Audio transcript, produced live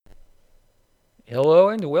Hello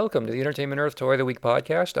and welcome to the Entertainment Earth Toy of the Week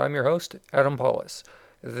podcast. I'm your host, Adam Paulus.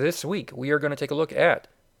 This week we are going to take a look at,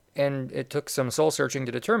 and it took some soul searching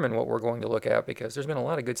to determine what we're going to look at because there's been a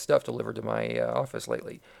lot of good stuff delivered to my office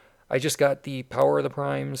lately. I just got the Power of the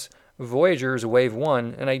Primes Voyagers Wave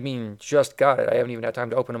 1, and I mean just got it. I haven't even had time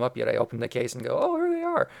to open them up yet. I opened the case and go, oh, here they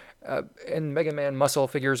are. And Mega Man muscle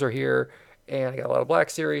figures are here, and I got a lot of Black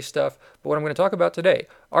Series stuff. But what I'm going to talk about today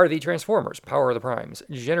are the Transformers, Power of the Primes,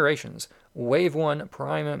 Generations, Wave 1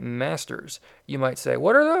 Prime Masters. You might say,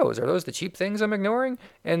 what are those? Are those the cheap things I'm ignoring?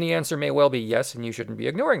 And the answer may well be yes, and you shouldn't be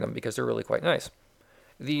ignoring them because they're really quite nice.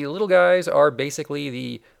 The little guys are basically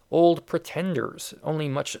the old Pretenders, only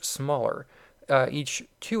much smaller. Each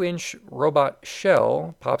 2-inch robot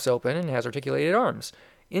shell pops open and has articulated arms.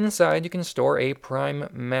 Inside, you can store a Prime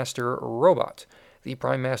Master robot. The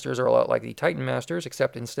Prime Masters are a lot like the Titan Masters,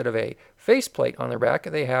 except instead of a faceplate on their back,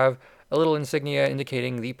 they have a little insignia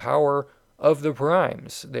indicating the power of the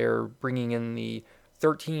Primes. They're bringing in the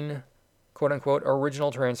 13 quote-unquote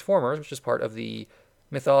original Transformers, which is part of the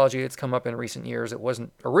mythology that's come up in recent years. It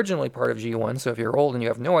wasn't originally part of G1, so if you're old and you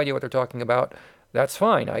have no idea what they're talking about, that's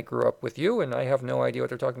fine. I grew up with you, and I have no idea what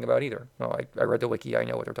they're talking about either. Well, I read the wiki. I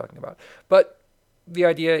know what they're talking about. But the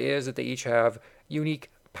idea is that they each have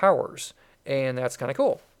unique powers, and that's kind of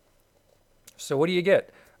cool. So what do you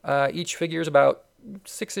get? Each figure is about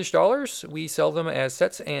 $6-ish. We sell them as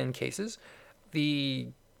sets and cases. The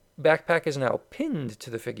backpack is now pinned to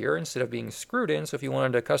the figure instead of being screwed in, so if you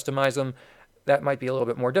wanted to customize them, that might be a little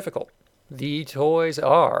bit more difficult. The toys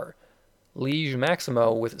are Liege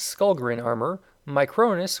Maximo with Skullgrin armor,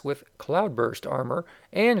 Micronus with Cloudburst armor,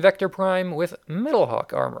 and Vector Prime with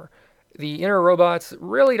Metalhawk armor. The inner robots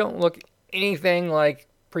really don't look anything like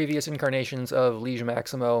previous incarnations of Liege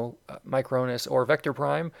Maximo, Micronus, or Vector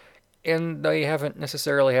Prime, and they haven't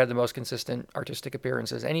necessarily had the most consistent artistic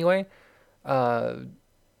appearances anyway.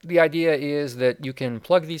 The idea is that you can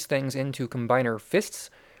plug these things into combiner fists,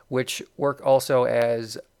 which work also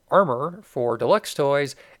as armor for deluxe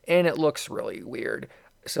toys, and it looks really weird.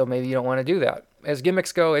 So maybe you don't want to do that. As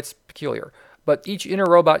gimmicks go, it's peculiar. But each inner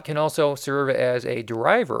robot can also serve as a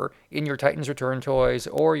driver in your Titans Return toys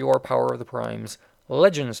or your Power of the Primes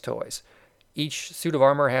Legends toys. Each suit of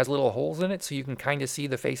armor has little holes in it, so you can kind of see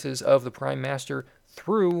the faces of the Prime Master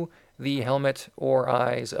through the helmet or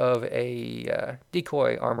eyes of a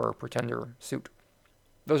decoy armor pretender suit.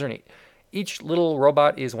 Those are neat. Each little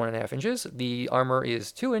robot is 1.5 inches, the armor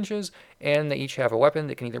is 2 inches, and they each have a weapon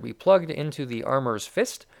that can either be plugged into the armor's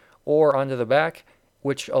fist or onto the back,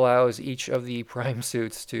 which allows each of the prime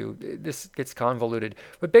suits to, this gets convoluted,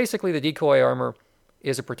 but basically the decoy armor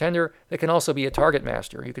is a pretender that can also be a target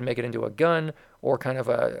master. You can make it into a gun or kind of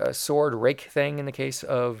a sword rake thing in the case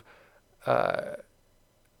of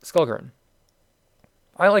Skullgrin.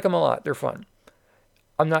 I like them a lot, they're fun.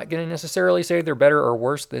 I'm not going to necessarily say they're better or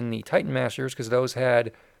worse than the Titan Masters, because those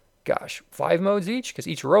had, 5 modes each, because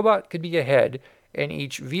each robot could be a head, and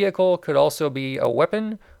each vehicle could also be a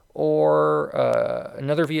weapon, or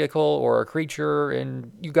another vehicle, or a creature,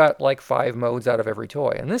 and you got like 5 modes out of every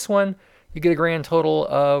toy. And this one, you get a grand total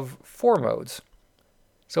of 4 modes.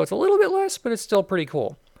 So it's a little bit less, but it's still pretty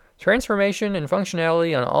cool. Transformation and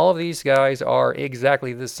functionality on all of these guys are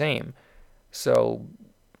exactly the same. So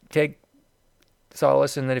take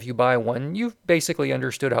solace in that if you buy one, you've basically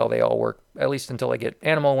understood how they all work, at least until they get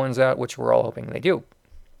animal ones out, which we're all hoping they do.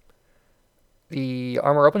 The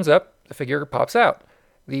armor opens up, the figure pops out.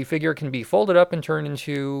 The figure can be folded up and turned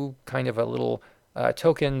into kind of a little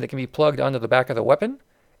token that can be plugged onto the back of the weapon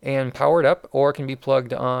and powered up, or can be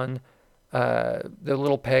plugged on the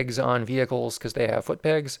little pegs on vehicles because they have foot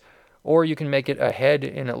pegs, or you can make it a head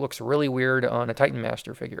and it looks really weird on a Titan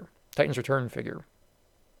Master figure, Titan's Return figure.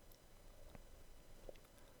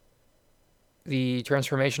 The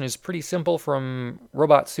transformation is pretty simple from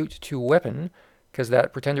robot suit to weapon, because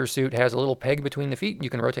that pretender suit has a little peg between the feet.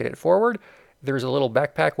 You can rotate it forward. There's a little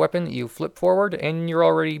backpack weapon that you flip forward, and you're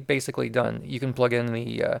already basically done. You can plug in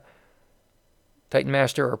the Titan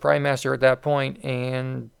Master or Prime Master at that point,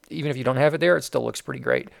 and even if you don't have it there, it still looks pretty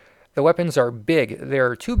great. The weapons are big.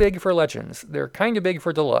 They're too big for Legends. They're kind of big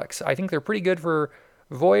for Deluxe. I think they're pretty good for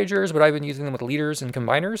Voyagers, but I've been using them with Leaders and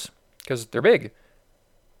Combiners, because they're big.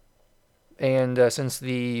 And since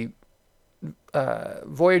the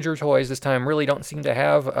Voyager toys this time really don't seem to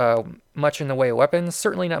have much in the way of weapons,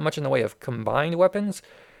 certainly not much in the way of combined weapons,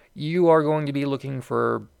 you are going to be looking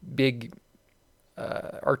for big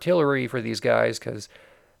artillery for these guys, because,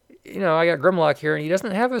 I got Grimlock here, and he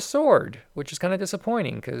doesn't have a sword, which is kind of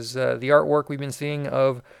disappointing, because the artwork we've been seeing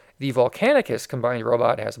of the Volcanicus combined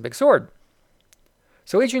robot has a big sword.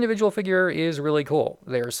 So each individual figure is really cool.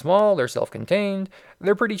 They're small, they're self-contained,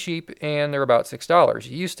 they're pretty cheap, and they're about $6.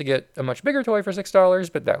 You used to get a much bigger toy for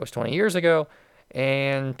 $6, but that was 20 years ago,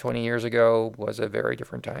 and 20 years ago was a very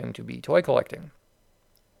different time to be toy collecting.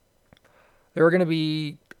 There are going to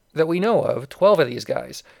be, that we know of, 12 of these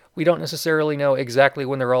guys. We don't necessarily know exactly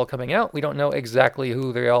when they're all coming out. We don't know exactly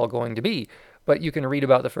who they're all going to be, but you can read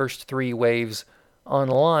about the first 3 waves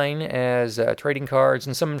online as trading cards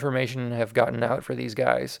and some information have gotten out for these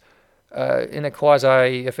guys in a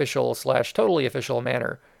quasi-official / totally official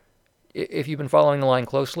manner. If you've been following the line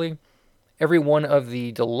closely, every one of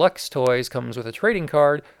the deluxe toys comes with a trading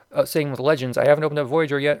card. Same with Legends. I haven't opened up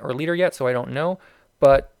Voyager yet or Leader yet, so I don't know.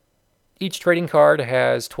 But each trading card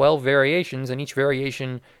has 12 variations, and each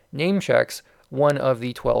variation name checks one of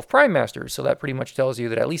the 12 Prime Masters. So that pretty much tells you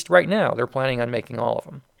that at least right now, they're planning on making all of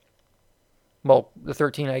them. Well, the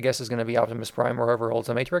 13, I guess, is going to be Optimus Prime or whoever holds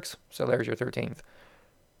the Matrix. So there's your 13th.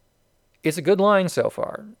 It's a good line so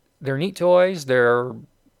far. They're neat toys. They're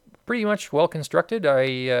pretty much well constructed.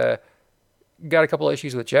 I got a couple of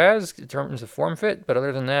issues with Jazz in terms of form fit, but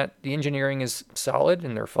other than that, the engineering is solid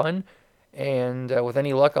and they're fun. And with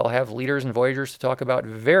any luck, I'll have Leaders and Voyagers to talk about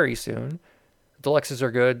very soon. Deluxes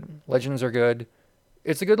are good. Legends are good.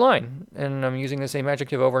 It's a good line, and I'm using the same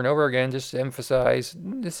adjective over and over again just to emphasize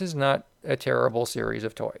this is not a terrible series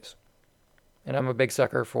of toys. And I'm a big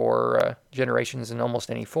sucker for generations in almost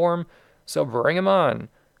any form, so bring them on.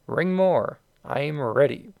 Bring more. I'm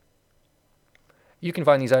ready. You can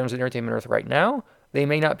find these items at Entertainment Earth right now. They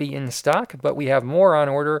may not be in stock, but we have more on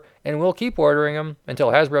order, and we'll keep ordering them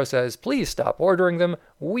until Hasbro says, please stop ordering them.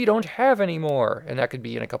 We don't have any more. And that could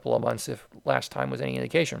be in a couple of months if last time was any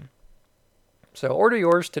indication. So order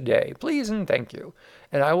yours today, please and thank you.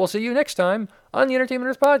 And I will see you next time on the Entertainment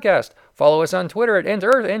Earth Podcast. Follow us on Twitter at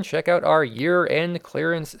EntEarth and check out our year-end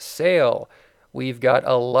clearance sale. We've got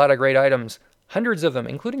a lot of great items, hundreds of them,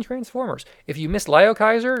 including Transformers. If you missed Lio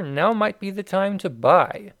Kaiser, now might be the time to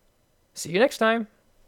buy. See you next time.